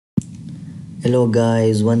Hello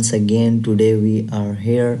guys, once again today we are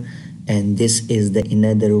here and this is the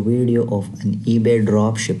another video of an eBay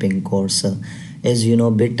dropshipping course. As you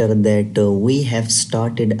know better that we have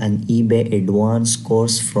started an eBay advanced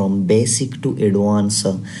course from basic to advanced.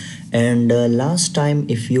 And last time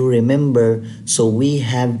if you remember, so we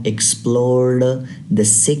have explored the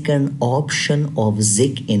second option of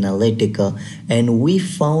Zik Analytics and we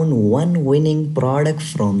found one winning product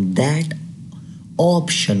from that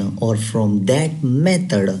option or from that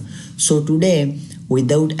method. So today,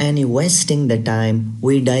 without any wasting the time,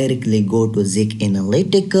 we directly go to Zik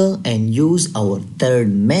Analytics and use our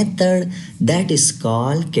third method, that is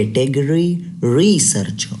called category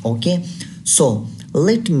research. Okay, so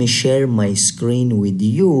let me share my screen with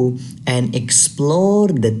you and explore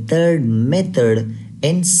the third method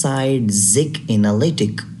inside Zik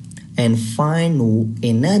Analytics and find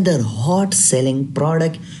another hot selling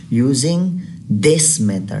product using this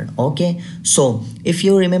method. Okay, so if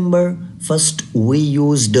you remember, first we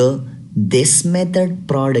used this method,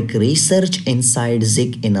 product research, inside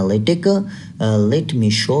Zik Analytics. Let me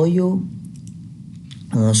show you.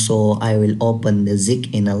 So I will open the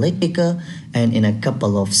Zik Analytics and in a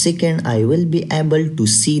couple of seconds I will be able to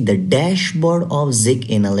see the dashboard of Zik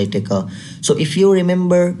Analytics. So if you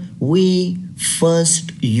remember, we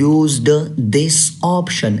first used this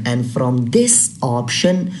option and from this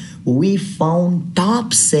option we found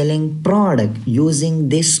top selling product using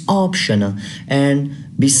this option, and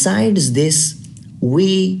besides this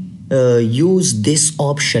we use this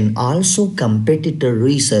option also competitor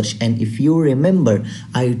research. And if you remember,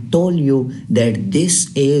 I told you that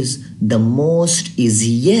this is the most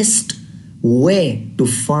easiest way to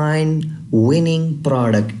find winning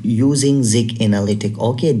product using Zik Analytics.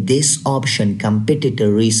 Okay, this option competitor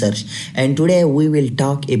research, and today we will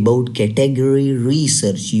talk about category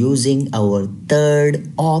research using our third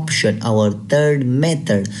option, our third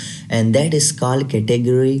method, and that is called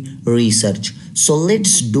category research. So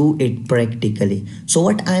let's do it practically. So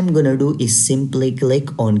what I'm gonna do is simply click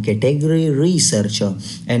on category research,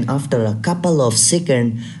 and after a couple of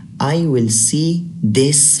seconds I will see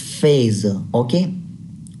this phase. Okay,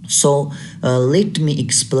 so let me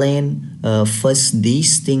explain first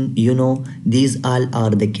these thing. These all are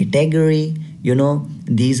the category,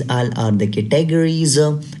 these all are the categories,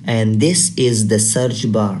 and this is the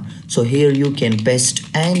search bar. So here you can paste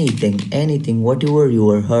anything whatever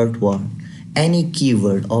your heart want, any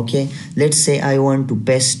keyword. Okay, let's say I want to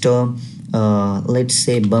paste let's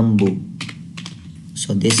say bamboo.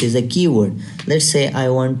 So this is a keyword. Let's say I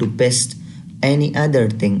want to paste any other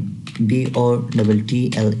thing,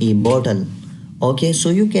 BOTTLE, bottle. Okay, so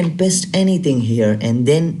you can paste anything here, and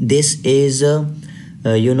then this is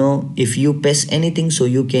if you paste anything, so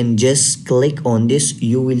you can just click on this,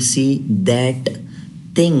 you will see that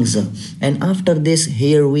things. And after this,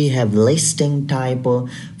 here we have listing type,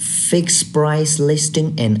 fixed price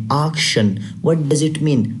listing, and auction. What does it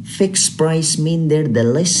mean? Fixed price mean that the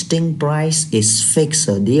listing price is fixed,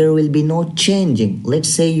 there will be no changing. Let's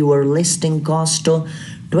say your listing cost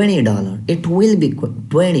 $20, it will be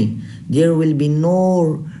 20, there will be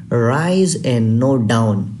no rise and no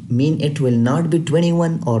down, mean it will not be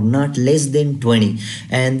 21 or not less than 20.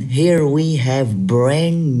 And here we have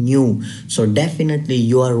brand new, so definitely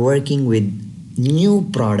you are working with new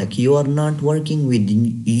product, you are not working with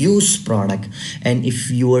used product. And if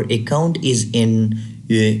your account is in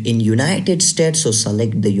United States, so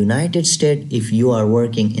select the United States. If you are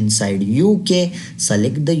working inside UK,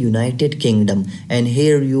 select the United Kingdom. And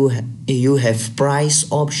here you have price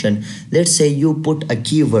option. Let's say you put a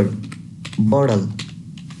keyword bottle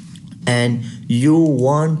and you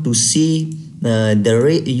want to see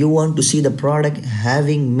the product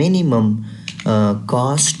having minimum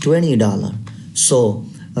cost $20. So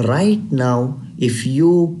right now if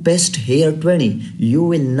you paste here 20, you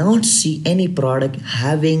will not see any product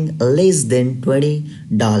having less than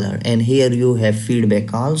 $20. And here you have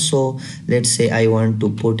feedback also. Let's say I want to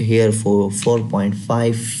put here for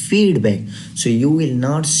 4.5 feedback, so you will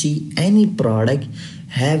not see any product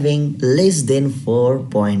having less than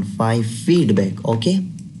 4.5 feedback. Okay,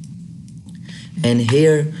 and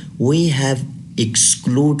here we have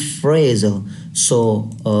exclude phrase. So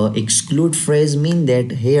exclude phrase mean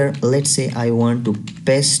that here, let's say I want to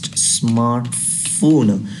paste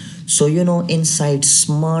smartphone. So inside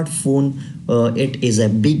smartphone, it is a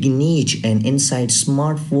big niche, and inside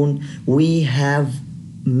smartphone we have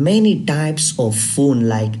many types of phone,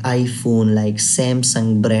 like iPhone, like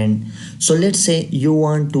Samsung brand. So let's say you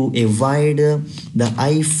want to avoid the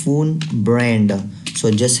iPhone brand,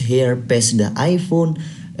 so just here paste the iPhone,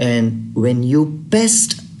 and when you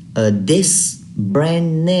paste this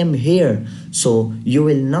brand name here. So you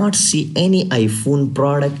will not see any iPhone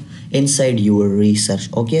product inside your research.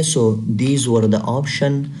 Okay, so these were the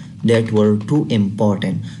option that were too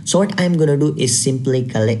important. So what I'm gonna do is simply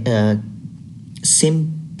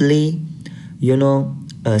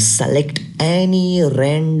select any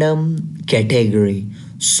random category.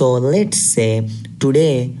 So let's say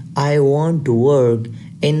today I want to work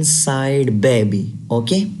inside baby.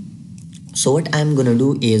 Okay, so what I'm gonna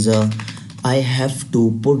do is I have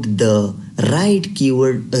to put the right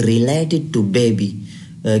keyword related to baby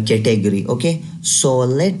category. Okay, so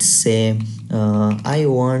let's say I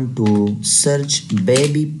want to search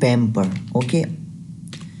baby pamper. Okay,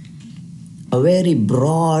 a very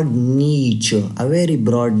broad niche,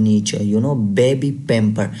 baby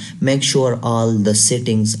pamper. Make sure all the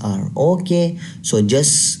settings are okay. So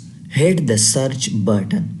just hit the search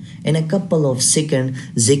button. In a couple of seconds,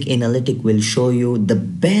 Zik Analytics will show you the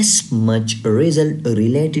best match result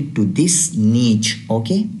related to this niche.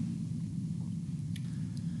 Okay,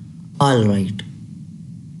 all right.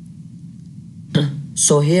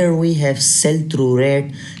 So here we have sell-through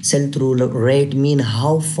rate. Sell-through rate mean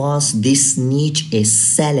how fast this niche is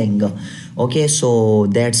selling. Okay, so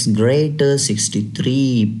that's great.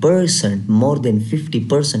 63%, more than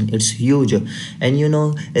 50%. It's huge. And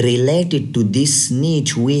related to this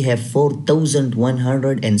niche, we have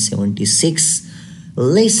 4,176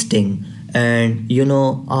 listing, and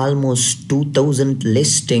almost 2,000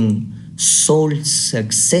 listing sold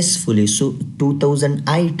successfully. So 2000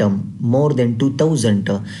 item, more than 2000,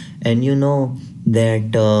 and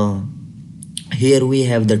that here we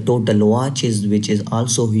have the total watches, which is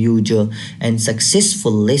also huge, and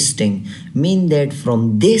successful listing mean that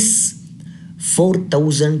from this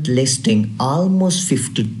 4,000 listing, almost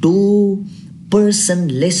 52%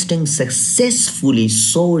 listing successfully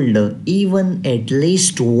sold even at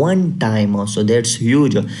least one time. So that's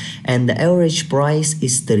huge, and the average price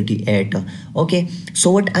is 38. Okay, so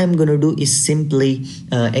what I'm gonna do is simply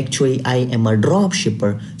actually I am a drop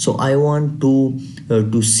shipper, so I want to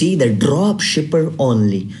see the drop shipper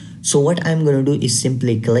only. So what I'm going to do is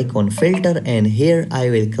simply click on filter, and here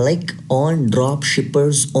I will click on drop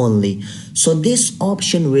shippers only. So this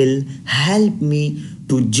option will help me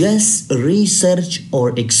to just research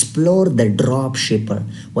or explore the drop shipper.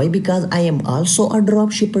 Why? Because I am also a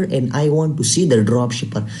drop shipper and I want to see the drop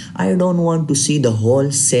shipper. I don't want to see the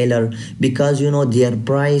wholesaler, because their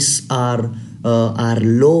price are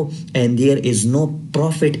low and there is no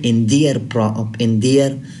profit in their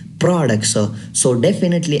products. So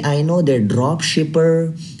definitely I know that drop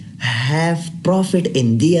shipper have profit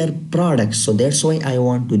in their products, so that's why I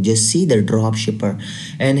want to just see the drop shipper.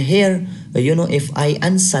 And here if I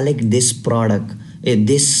unselect this product,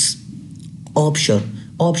 this option,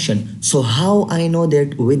 so how I know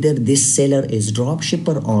that whether this seller is drop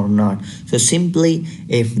shipper or not? So simply,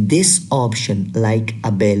 if this option, like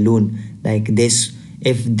a balloon like this,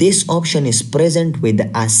 if this option is present with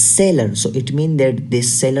a seller, so it means that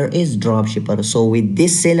this seller is drop shipper. So with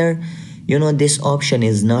this seller, this option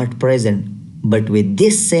is not present, but with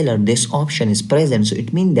this seller this option is present. So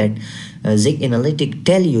it means that Zik Analytics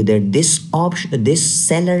tell you that this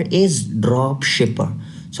seller is drop shipper.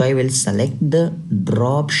 So I will select the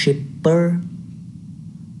drop shipper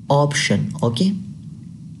option. Okay,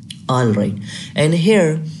 all right. And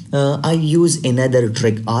here I use another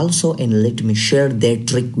trick also, and let me share that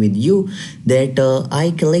trick with you. That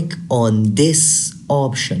I click on this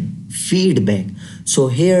option, feedback. So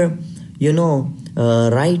here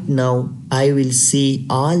right now I will see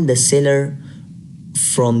all the seller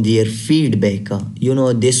from their feedback.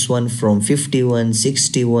 This one from 51,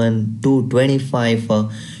 61 to 25,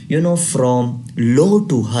 from low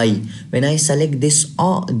to high. When I select this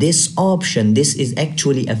option, this is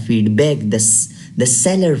actually a feedback, the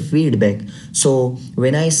seller feedback. So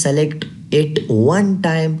when I select it one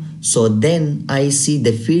time, so then I see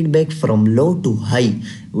the feedback from low to high.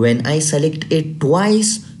 When I select it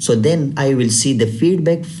twice, so then I will see the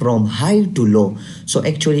feedback from high to low. So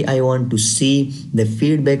actually I want to see the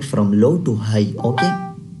feedback from low to high. Okay,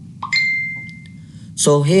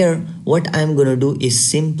 so here what I'm gonna do is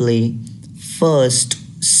simply first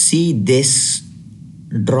see this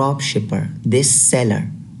drop shipper, this seller.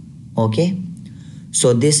 Okay,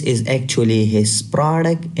 so this is actually his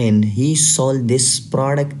product, and he sold this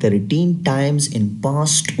product 13 times in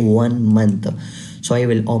past 1 month. So I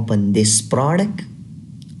will open this product.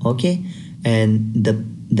 Okay, and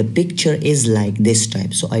the picture is like this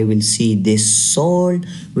type. So I will see this sold,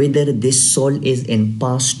 whether this sold is in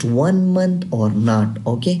past 1 month or not.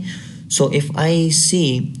 Okay, so if I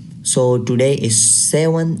see, so today is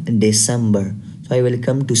 7 December, so So I will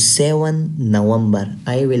come to 7 November.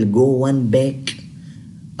 I will go one back,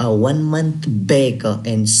 1 month back,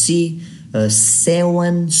 and see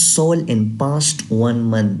 7 sold in past 1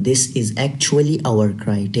 month. This is actually our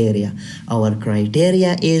criteria. Our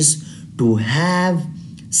criteria is to have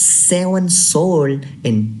 7 sold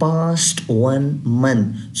in past 1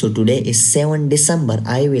 month. So today is 7 December.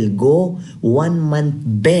 I will go 1 month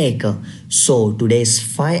back. So today is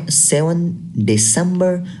 7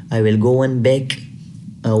 December. I will go 1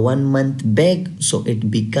 month back. So it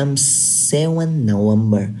becomes 7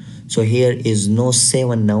 November. So here is no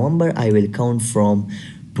 7 November. I will count from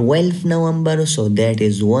 12 November. So that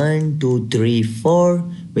is 1, 2, 3, 4,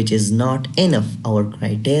 which is not enough. Our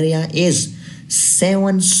criteria is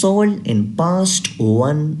 7 sold in past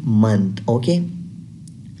 1 month. Okay.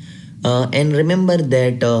 And remember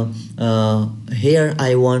that here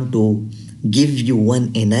I want to give you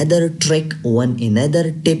another trick,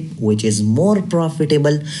 another tip which is more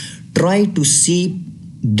profitable. Try to see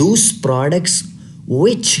those products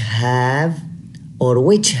which have or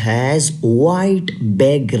which has white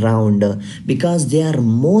background, because they are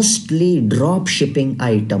mostly drop shipping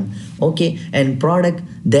item. Okay, and product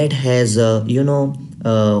that has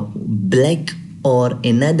black or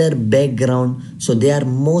another background, so they are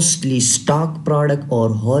mostly stock product or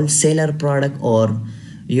wholesaler product, or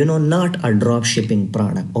not a drop shipping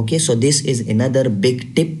product. Okay, so this is another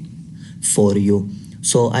big tip for you.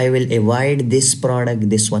 So I will avoid this product,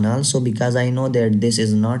 this one also, because I know that this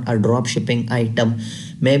is not a drop shipping item.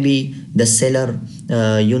 Maybe the seller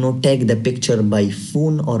take the picture by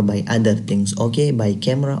phone or by other things, okay, by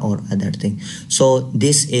camera or other thing. So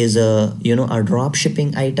this is a drop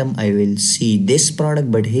shipping item. I will see this product,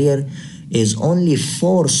 but here is only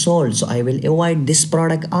 4 sold, so I will avoid this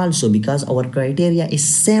product also, because our criteria is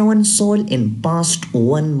 7 sold in past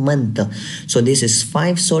 1 month. So this is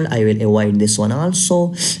 5 sold. I will avoid this one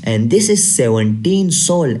also, and this is 17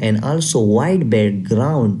 sold and also white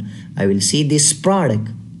background. I will see this product.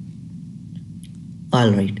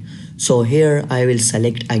 All right, so here I will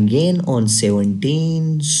select again on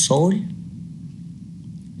 17 sold,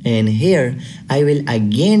 and here I will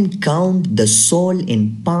again count the sold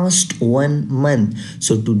in past 1 month.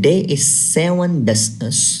 So today is 7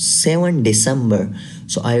 December.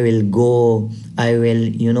 So I will go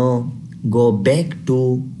back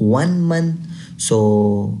to 1 month.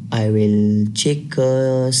 So I will check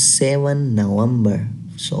 7 November.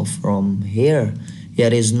 So from here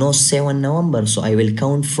is no 7 November. So I will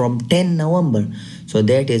count from 10 November. So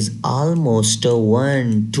that is almost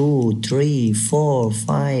 1, 2, 3, 4,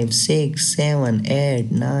 5, 6, 7,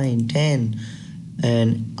 8, 9, 10,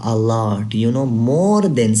 and a lot, more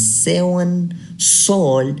than 7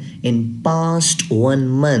 sold in past 1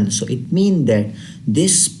 month. So it means that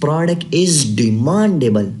this product is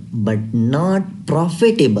demandable but not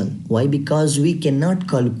profitable. Why? Because we cannot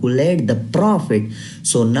calculate the profit.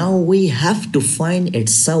 So now we have to find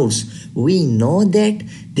its source. We know that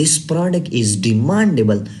this product is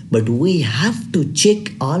demandable, but we have to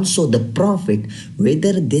check also the profit,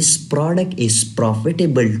 whether this product is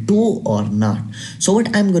profitable too or not. So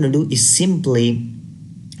what I'm going to do is simply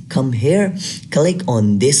come here, click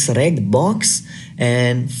on this red box,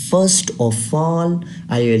 and first of all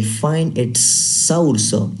I will find its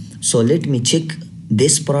source. So let me check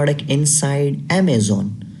this product inside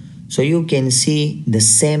Amazon. So you can see the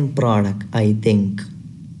same product, I think,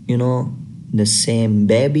 the same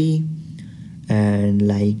baby, and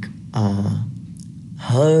like a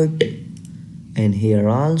heart, and here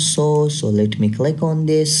also. So let me click on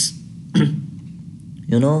this.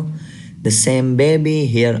 The same baby,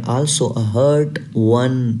 here also a heart,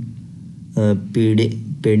 one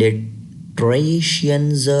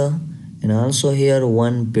pediatricians, and also here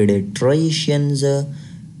one pediatricians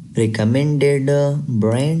recommended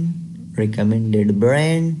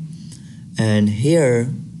brand. And here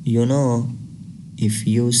if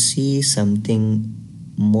you see something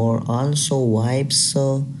more also, wipes,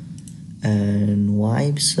 and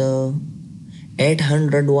wipes,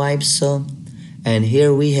 800 wipes, and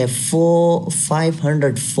here we have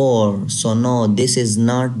 504. So no, this is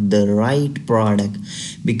not the right product,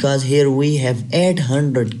 because here we have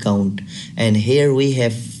 800 count and here we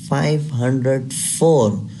have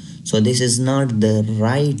 504. So this is not the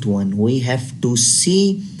right one. We have to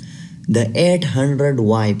see the 800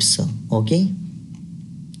 wipes. Okay,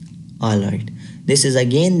 all right, this is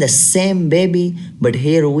again the same baby, but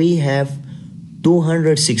here we have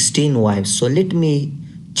 216 wipes. So let me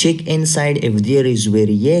check inside if there is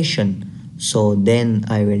variation. So then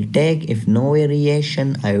I will take, if no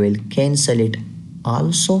variation, I will cancel it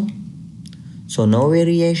also. So no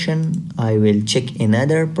variation, I will check in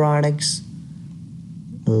other products.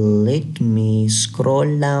 let me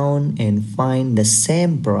scroll down and find the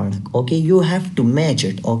same product. Okay, you have to match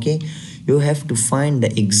it. Okay, you have to find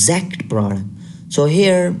the exact product. So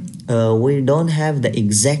here we don't have the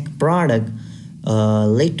exact product.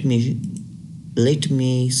 Let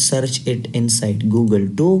me search it inside Google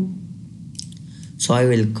too. So I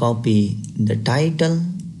will copy the title,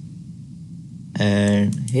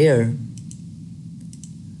 and here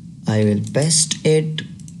I will paste it,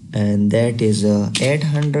 and that is a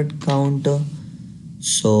 800 counter.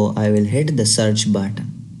 So I will hit the search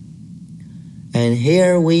button, and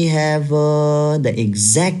here we have the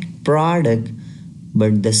exact product,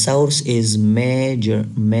 but the source is major.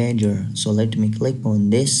 So let me click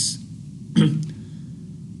on this.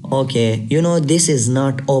 Okay, this is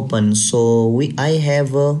not open, so I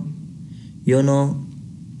have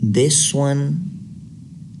this one,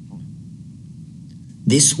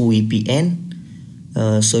 this VPN.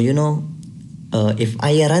 So if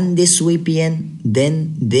I run this VPN,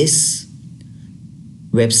 then this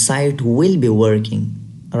website will be working.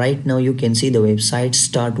 Right now you can see the website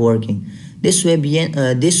start working. This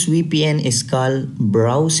VPN is called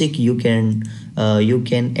Browsic. You can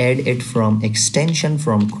add it from extension,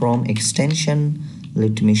 from Chrome extension.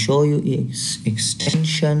 Let me show you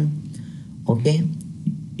extension. Okay,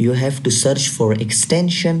 you have to search for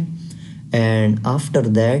extension, and after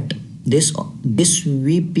that this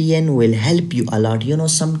VPN will help you a lot.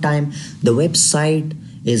 Sometimes the website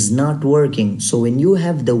is not working, so when you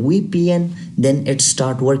have the VPN, then it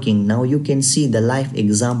start working. Now you can see the live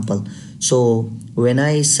example. So when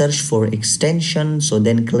I search for extension, so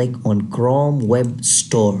then click on Chrome Web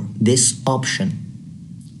Store, this option.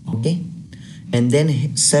 Okay, and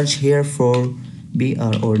then search here for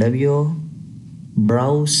BROW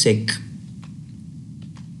Browsic,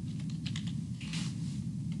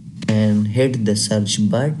 and hit the search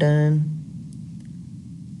button,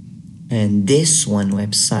 and this one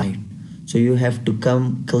website. So you have to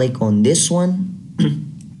click on this one.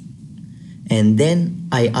 And then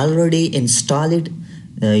I already install it.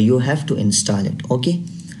 You have to install it. Okay,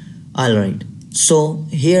 all right. So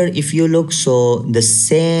here if you look, so the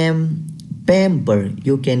same pamper,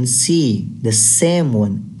 you can see the same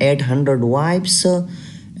one, 800 wipes,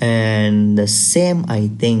 and the same, I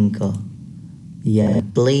think,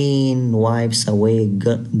 clean wipes away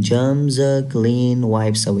germs, clean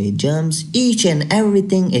wipes away germs. Each and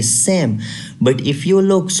everything is same. But if you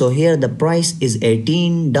look, so here the price is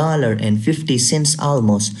 $18.50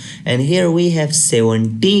 almost, and here we have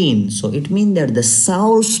 17. So it means that the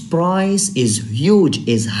source price is huge,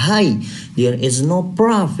 is high. There is no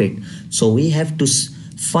profit. So we have to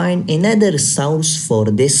find another source for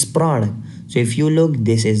this product. So if you look,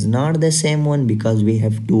 this is not the same one, because we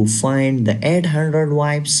have to find the 800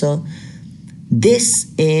 wipes. This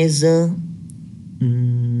is, I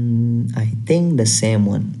think, the same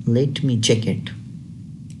one. Let me check it.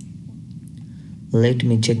 Let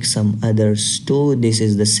me check some others too. This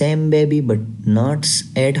is the same baby, but not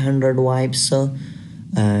 800 wipes.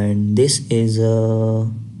 And this is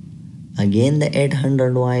again the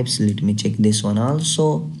 800 wipes. Let me check this one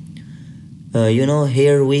also.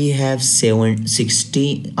 Here we have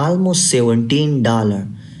almost $17,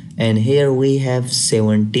 and here we have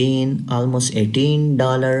 17, almost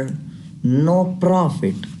 $18. No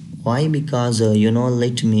profit. Why? Because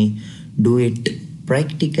let me do it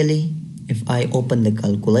practically. If I open the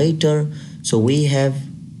calculator, so we have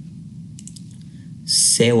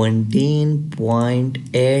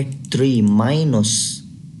 17.83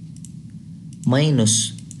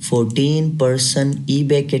 minus 14%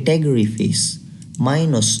 eBay category fees,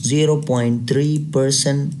 minus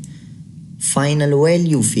 0.3% final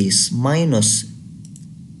value fees, minus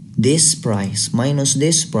this price,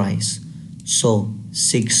 so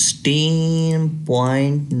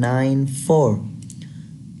 16.94.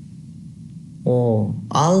 Oh,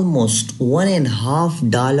 almost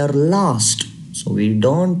 $1.50 lost. So we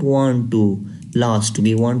don't want to lost,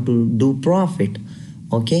 we want to do profit.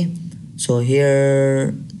 Okay, so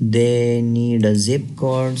here they need a zip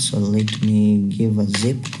code, so let me give a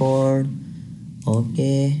zip code.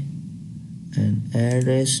 Okay, and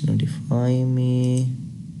address, notify me.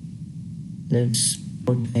 Let's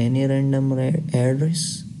put any random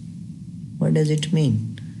address. What does it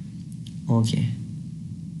mean? Okay,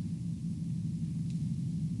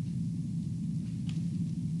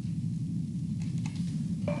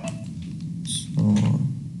 so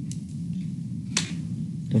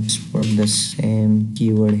let's put the same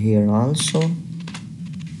keyword here also,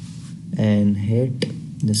 and hit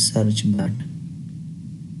the search button.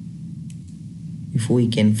 If we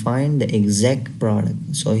can find the exact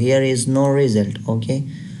product, so here is no result. Okay,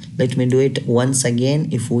 Let me do it once again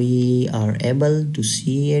if we are able to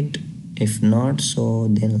see it. If not, so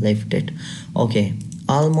then left it. Okay,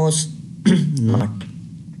 almost not.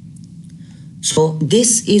 So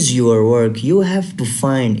this is your work. You have to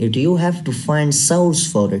find it. You have to find source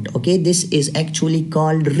for it. Okay, this is actually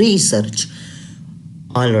called research.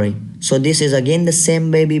 Alright, so this is again the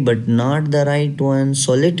same baby but not the right one.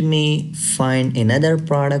 So let me find another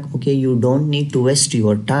product. Okay, you don't need to waste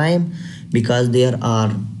your time because there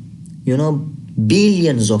are, you know,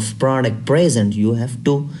 billions of product present. You have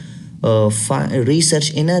to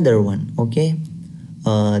research another one. Okay,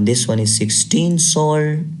 this one is 16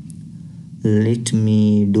 sol. Let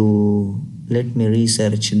me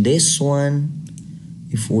research this one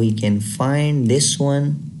if we can find this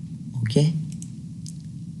one. Okay,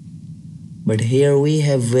 but here we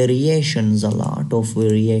have variations, a lot of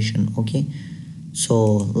variation. Okay,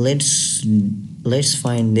 so let's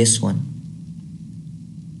find this one.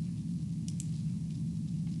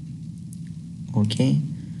 Okay,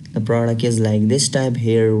 the product is like this type.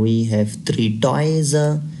 Here we have 3 toys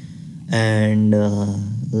and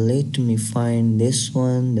let me find this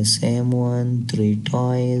one, the same one, 3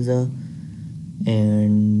 toys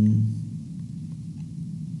and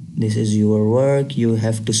this is your work. You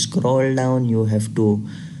have to scroll down, you have to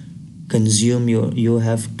consume you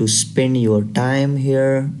have to spend your time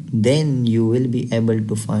here, then you will be able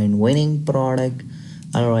to find winning product.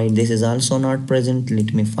 Alright, this is also not present.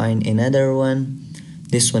 Let me find another one.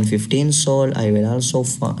 This one 15 sol. I will also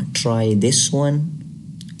try this one.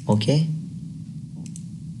 Okay,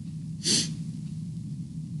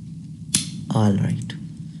 alright,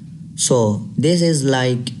 so this is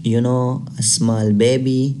like, you know, a small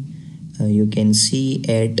baby. You can see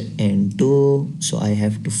 8 and 2, so I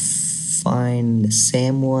have to find the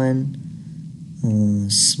same one.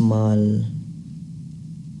 Small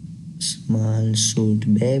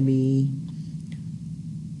suit baby.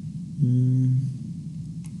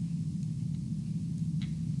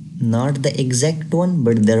 Not the exact one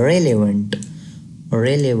but the relevant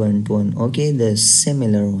one. Okay, the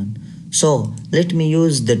similar one. So let me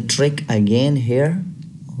use the trick again here.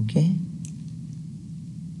 Okay,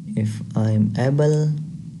 if I'm able,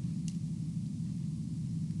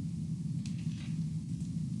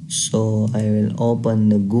 so I will open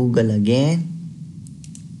the Google again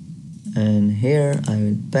and here I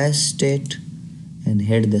will paste it and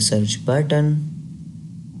hit the search button.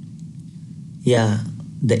 Yeah,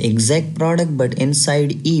 the exact product but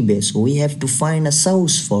inside eBay, so we have to find a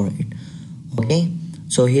source for it. Okay,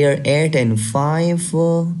 so here 8 and 5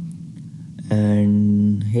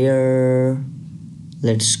 and here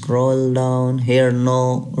let's scroll down. Here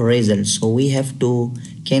no results, so we have to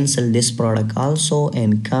cancel this product also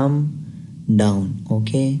and come down.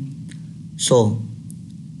 Okay, so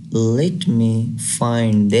let me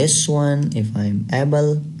find this one if I'm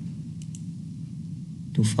able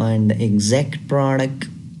to find the exact product.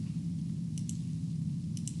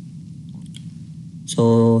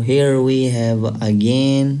 So here we have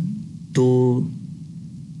again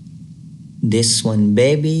this one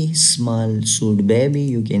baby, small suit baby,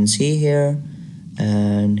 you can see here,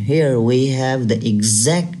 and here we have the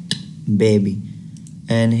exact baby,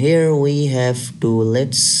 and here we have to,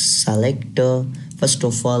 let's select first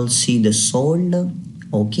of all see the sold.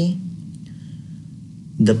 Okay,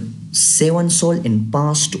 the 7 sold in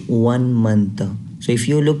past 1 month. So if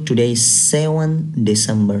you look, today is 7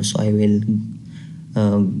 December, so I will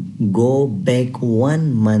go back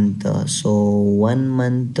 1 month. So 1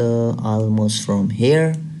 month almost from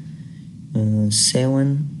here,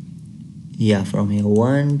 7, yeah, from here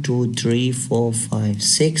 1 2 3 4 5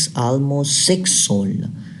 6, almost 6 sold.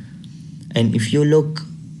 And if you look,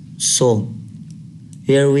 so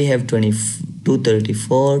here we have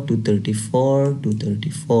 234, 234,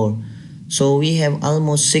 234. So we have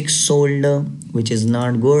almost 6 sold, which is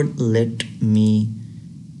not good. Let me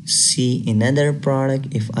see another product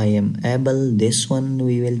if I am able. This one,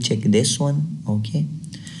 we will check this one. Okay,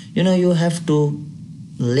 you know, you have to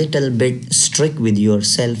little bit strict with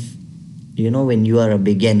yourself, you know, when you are a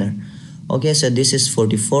beginner. Okay, so this is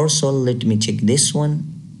 44 sold. Let me check this one.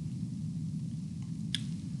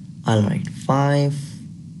 All right, 5.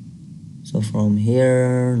 So from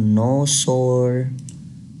here no sold.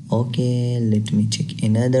 Okay, let me check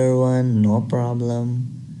another one. No problem.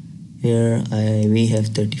 Here we have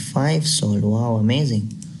 35 sold. Wow,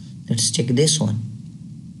 amazing. Let's check this one.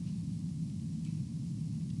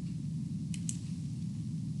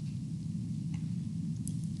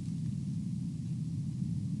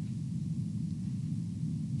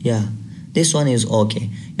 Yeah, this one is okay.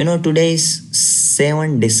 You know, today is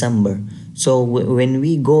 7 December. So when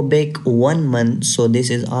we go back 1 month, so this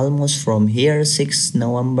is almost from here 6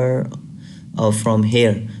 November, from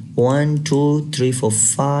here 1 2 3 4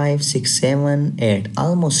 5 6 7 8,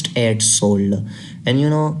 almost 8 sold. And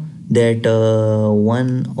that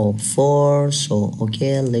 104. So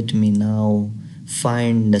okay, let me now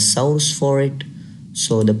find the source for it.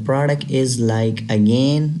 So the product is like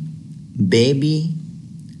again baby,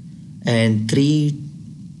 and 3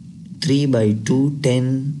 by 2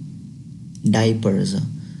 10 diapers.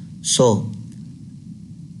 So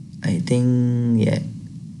I think, yeah,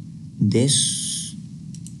 this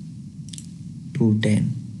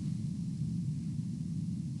 210.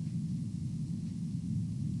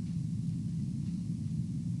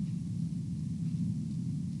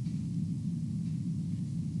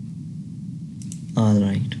 All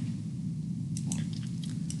right.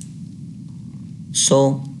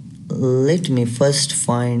 So let me first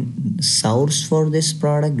find source for this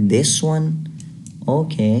product, this one.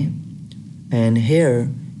 Okay. And here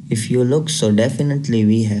if you look, so definitely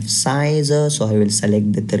we have size, so I will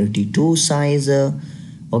select the 32 size.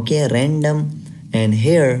 Okay, random. And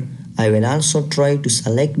here I will also try to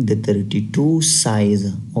select the 32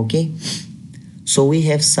 size. Okay, so we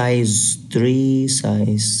have size 3,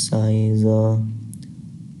 size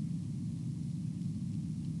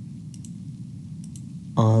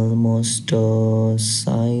almost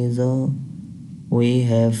size we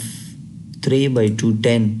have 3 by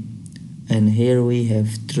 210, and here we have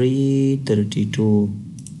 332.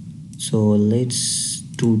 So let's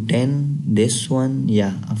 210 this one.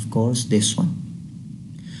 Yeah, of course this one.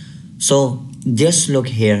 So just look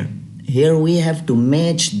here. Here we have to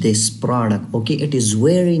match this product. Okay, it is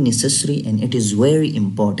very necessary and it is very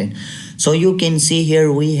important. So you can see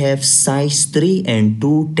here we have size 3 and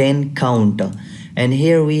 210 count, and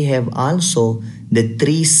here we have also the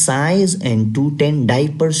 3 size and 210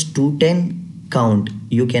 diapers 210 count.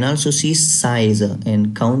 You can also see size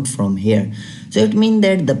and count from here. So it means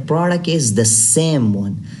that the product is the same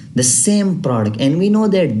one, the same product, and we know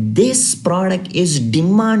that this product is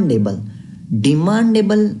demandable,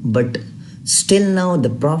 but still now the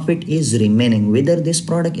profit is remaining, whether this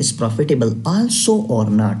product is profitable also or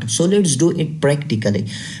not. So let's do it practically,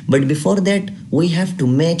 but before that we have to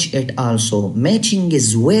match it also. Matching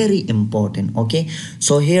is very important. Okay,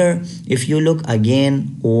 so here if you look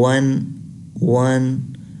again, one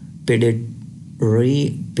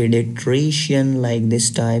pediatrician like this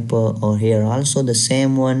type, or here also the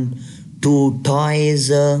same one, 2 toys,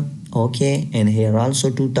 okay, and here also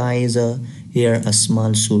 2 toys, here a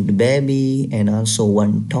small suit baby, and also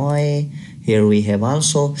 1 toy. Here we have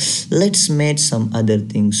also, let's match some other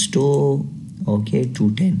things too. Okay,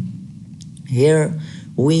 210. Here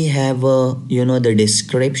we have the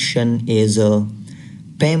description is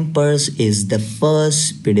Pampers is the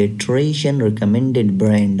first pediatrician recommended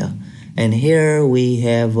brand. And here we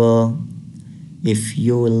have if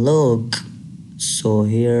you look, so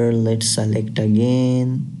here let's select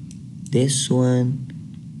again this one.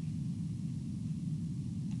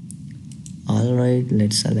 All right,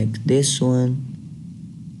 let's select this one.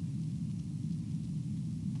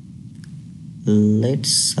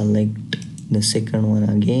 Let's select the second one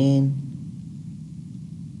again,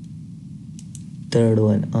 third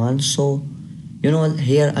one also.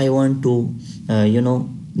 Here I want to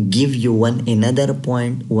give you one another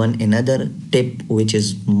point, one another tip which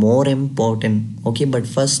is more important. Okay, but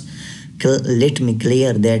first let me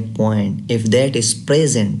clear that point if that is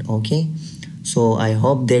present. Okay, so I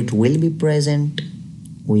hope that will be present.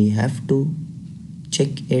 We have to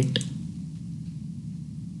check it.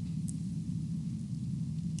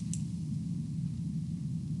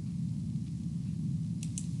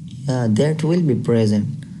 Yeah, that will be present.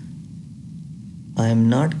 I am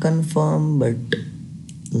not confirmed, but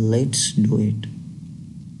let's do it.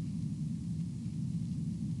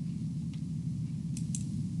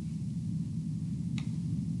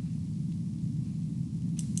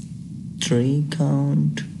 Three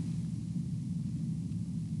count,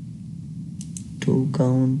 2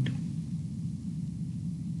 count,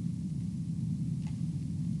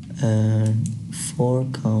 and 4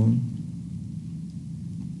 count,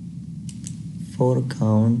 4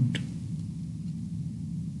 count,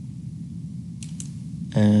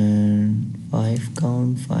 and 5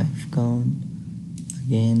 count, 5 count,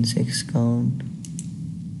 again 6 count,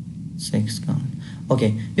 6 count.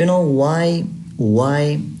 Okay, why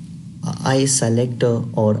I select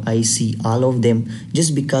or I see all of them?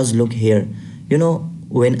 Just because look here,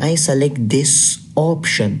 when I select this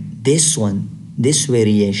option, this one, this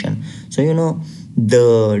variation, so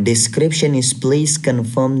the description is please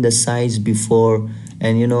confirm the size before,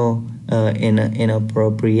 and in an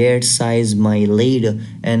inappropriate size my lead.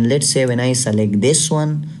 And let's say when I select this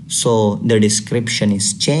one, so the description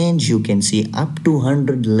is changed. You can see up to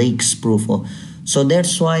 100 leaks proof. So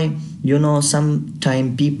that's why, you know,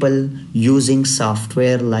 sometime people using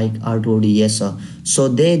software like AutoDS, so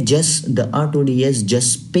they just, the AutoDS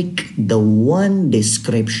just pick the one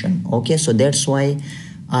description. Okay, so that's why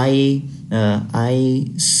I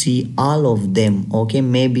see all of them. Okay,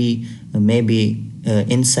 maybe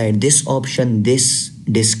inside this option this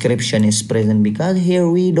description is present, because here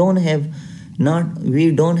we don't have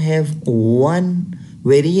one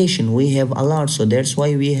variation, we have a lot. So that's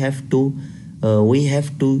why we have to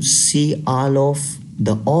see all of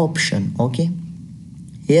the option. Okay,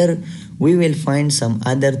 here we will find some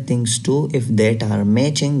other things too. If that are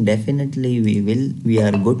matching, definitely we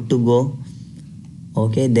are good to go.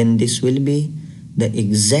 Okay, then this will be the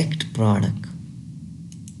exact product.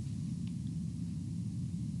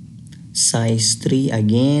 Size 3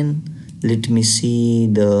 again. Let me see,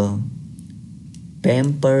 the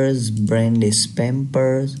Pampers, brand is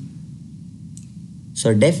Pampers.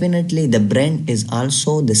 So definitely the brand is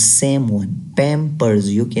also the same one,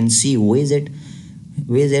 Pampers. You can see visit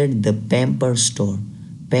the Pamper store,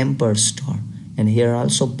 and here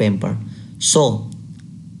also Pamper. So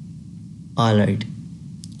all right,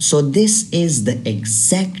 so this is the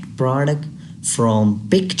exact product from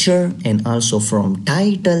picture and also from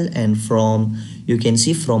title and from, you can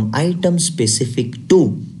see, from item specific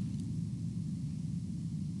too.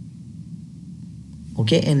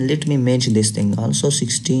 Okay, and let me match this thing also,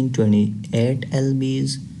 1628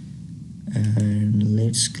 lbs, and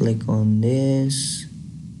let's click on this.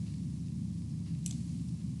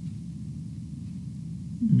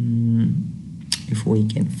 If we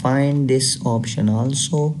can find this option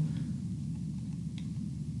also.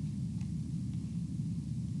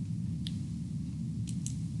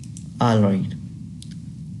 All right,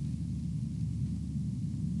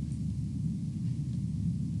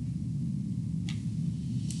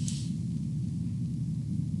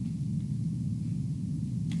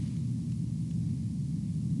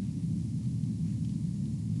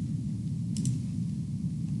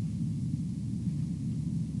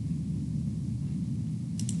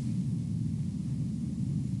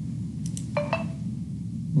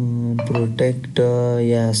 protect,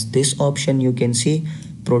 yes, this option you can see,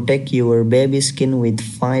 protect your baby skin with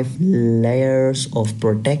 5 layers of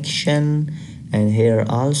protection. And here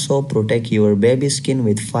also protect your baby skin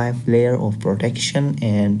with 5 layer of protection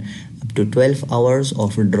and up to 12 hours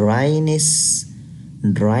of dryness,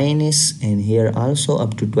 and here also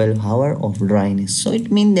up to 12 hour of dryness. So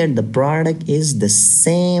it means that the product is the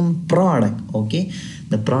same product. Okay,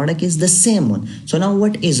 the product is the same one. So now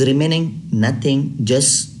what is remaining? Nothing,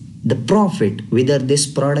 just the profit, whether this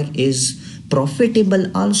product is profitable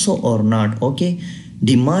also or not. Okay,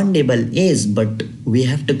 demandable is, but we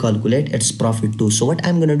have to calculate its profit too. So what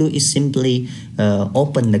I'm gonna do is simply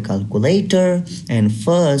open the calculator and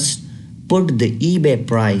first put the eBay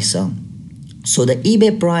price. So the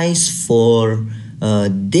eBay price for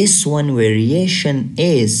this one variation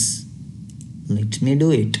is, let me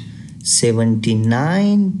do it,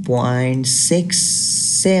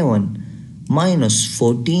 79.67 minus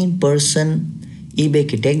 14%, eBay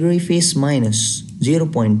category fees minus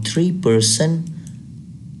 0.3%,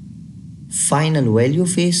 final value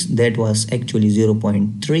fees, that was actually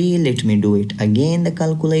 0.3. Let me do it again, the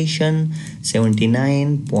calculation,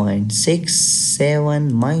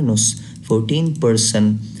 79.67 minus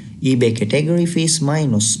 14%, eBay category fees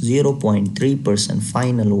minus 0.3%,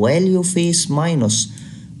 final value fees minus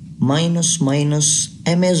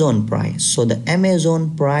Amazon price. So the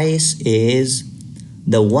Amazon price is,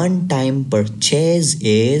 the one-time purchase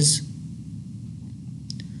is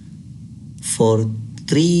for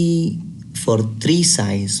three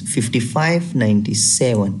size,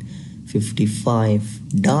 $55.97,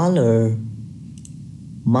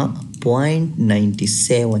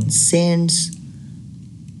 $55.97.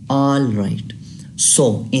 All right,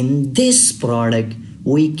 so in this product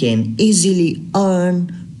we can easily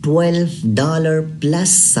earn $12 plus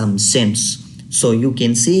some cents. So you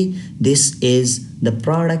can see this is the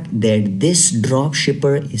product that this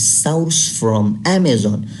dropshipper is sourced from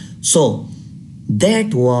Amazon. So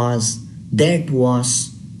that was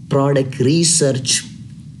product research,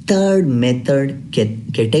 third method,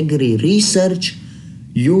 category research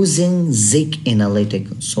using Zik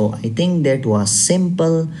Analytics. So I think that was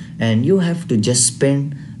simple and you have to just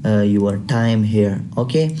spend your time here.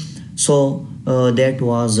 Okay, so that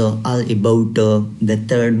was all about the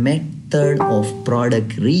third method of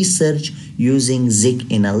product research using Zik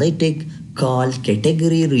Analytics called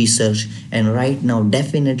category research, and right now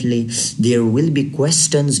definitely there will be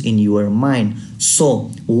questions in your mind. So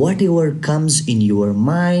whatever comes in your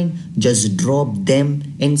mind, just drop them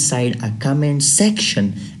inside a comment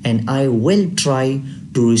section, and I will try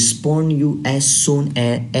to respond you as soon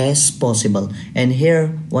as possible. And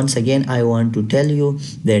here once again I want to tell you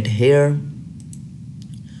that here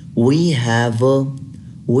we have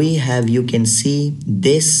you can see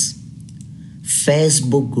this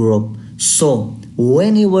Facebook group. So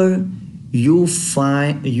whenever you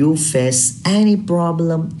face any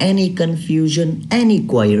problem, any confusion, any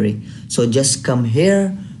query, so just come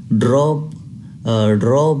here, drop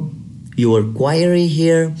your query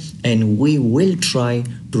here, and we will try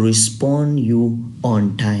to respond you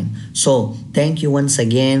on time. So thank you once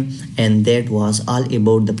again, and that was all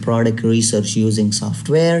about the product research using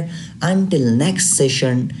software. Until next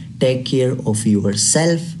session, take care of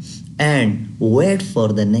yourself and wait for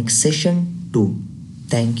the next session too.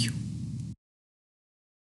 Thank you.